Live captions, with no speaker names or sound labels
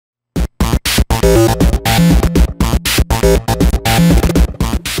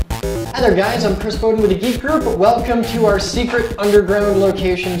guys, I'm Chris Bowden with the Geek Group. Welcome to our secret underground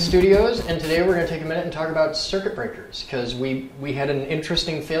location studios, and today we're going to take a minute and talk about circuit breakers, because we had an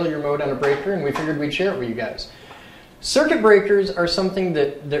interesting failure mode on a breaker and we figured we'd share it with you guys. Circuit breakers are something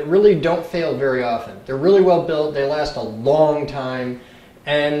that really don't fail very often. They're really well built, they last a long time,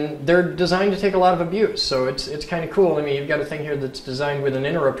 and they're designed to take a lot of abuse, so it's kind of cool. I mean, you've got a thing here that's designed with an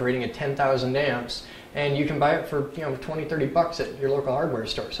interrupt rating of 10,000 amps, and you can buy it for 20, 30 bucks at your local hardware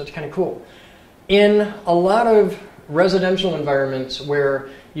store, so it's kind of cool. In a lot of residential environments where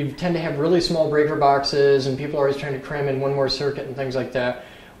you tend to have really small breaker boxes and people are always trying to cram in one more circuit and things like that,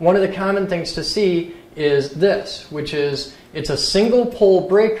 one of the common things to see is this, which is it's a single pole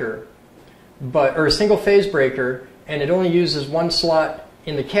breaker, or a single phase breaker, and it only uses one slot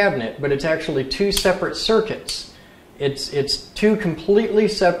in the cabinet, but it's actually two separate circuits. It's two completely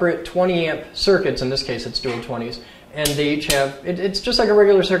separate 20 amp circuits. In this case it's dual 20s, and they each have, it's just like a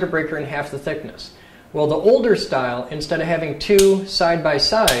regular circuit breaker in half the thickness. Well, the older style, instead of having two side by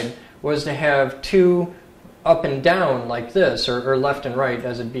side, was to have two up and down like this, or left and right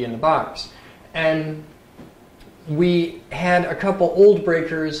as it'd be in the box. And we had a couple old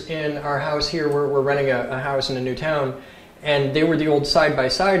breakers in our house here. We're renting a house in a new town, and they were the old side by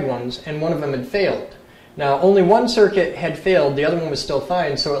side ones, and one of them had failed. Now, only one circuit had failed, the other one was still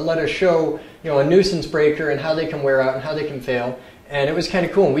fine, so it let us show a nuisance breaker and how they can wear out and how they can fail. And it was kind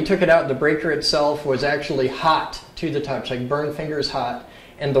of cool. And we took it out, the breaker itself was actually hot to the touch, like burn fingers hot,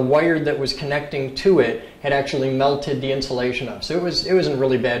 and the wire that was connecting to it had actually melted the insulation up. So it was in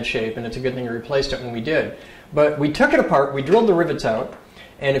really bad shape, and it's a good thing we replaced it when we did. But we took it apart, we drilled the rivets out,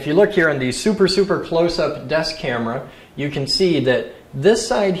 and if you look here on the super close-up desk camera, you can see that this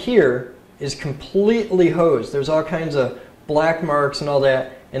side here is completely hosed. There's all kinds of black marks and all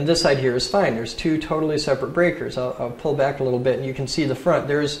that, and this side here is fine. There's two totally separate breakers. I'll pull back a little bit and you can see the front.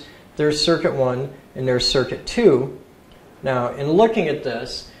 There's circuit 1 and there's circuit 2. Now, in looking at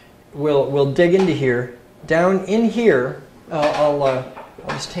this, we'll dig into here. Down in here, I'll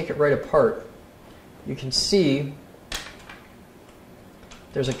just take it right apart. You can see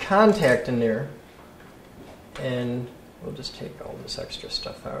there's a contact in there, and we'll just take all this extra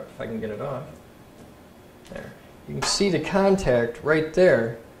stuff out if I can get it off. There. You can see the contact right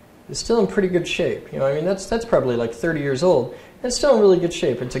there is still in pretty good shape. I mean, that's probably like 30 years old. It's still in really good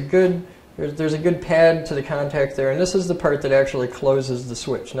shape. It's a good, there's a good pad to the contact there, and this is the part that actually closes the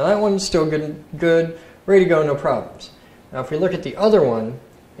switch. Now that one's still good, ready to go, no problems. Now if we look at the other one,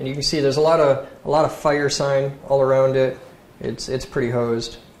 and you can see there's a lot of fire sign all around it. It's pretty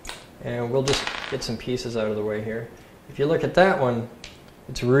hosed, and we'll just get some pieces out of the way here. If you look at that one,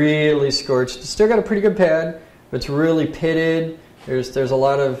 it's really scorched. It's still got a pretty good pad, but it's really pitted. There's a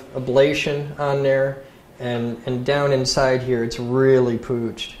lot of ablation on there, and down inside here, it's really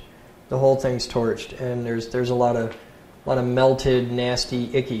pooched. The whole thing's torched, and there's a lot of melted,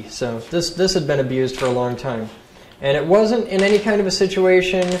 nasty, icky. So this had been abused for a long time, and it wasn't in any kind of a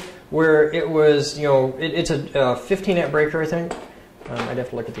situation where it was, it's a 15 amp breaker, I think. I'd have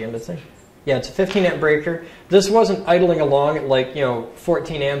to look at the end of the thing. Yeah, it's a 15 amp breaker. This wasn't idling along at like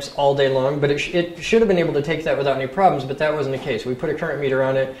 14 amps all day long, but it should have been able to take that without any problems, but that wasn't the case. We put a current meter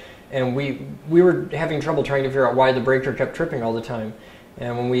on it, and we were having trouble trying to figure out why the breaker kept tripping all the time.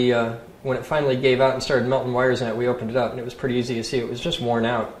 And when it finally gave out and started melting wires in it, we opened it up, and it was pretty easy to see. It was just worn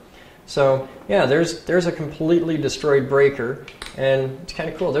out. So yeah, there's a completely destroyed breaker, and it's kind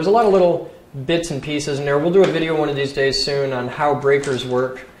of cool. There's a lot of little bits and pieces in there. We'll do a video one of these days soon on how breakers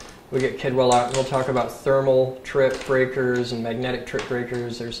work. We get Kidwell out and we'll talk about thermal trip breakers and magnetic trip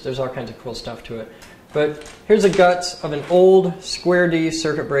breakers. There's all kinds of cool stuff to it. But here's the guts of an old square D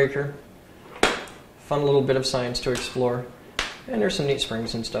circuit breaker. Fun little bit of science to explore. And there's some neat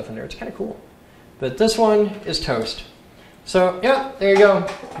springs and stuff in there. It's kind of cool. But this one is toast. So yeah, there you go.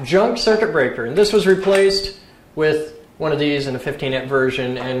 Junk circuit breaker. And this was replaced with one of these in a 15 amp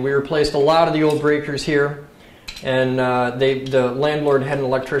version, and we replaced a lot of the old breakers here. And the landlord had an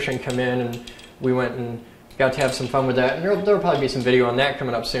electrician come in, and we went and got to have some fun with that. And there'll probably be some video on that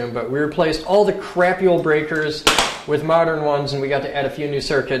coming up soon. But we replaced all the crappy old breakers with modern ones, and we got to add a few new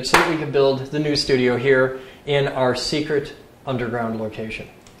circuits so that we could build the new studio here in our secret underground location.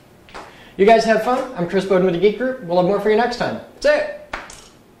 You guys have fun. I'm Chris Bowden with the Geek Group. We'll have more for you next time. That's it.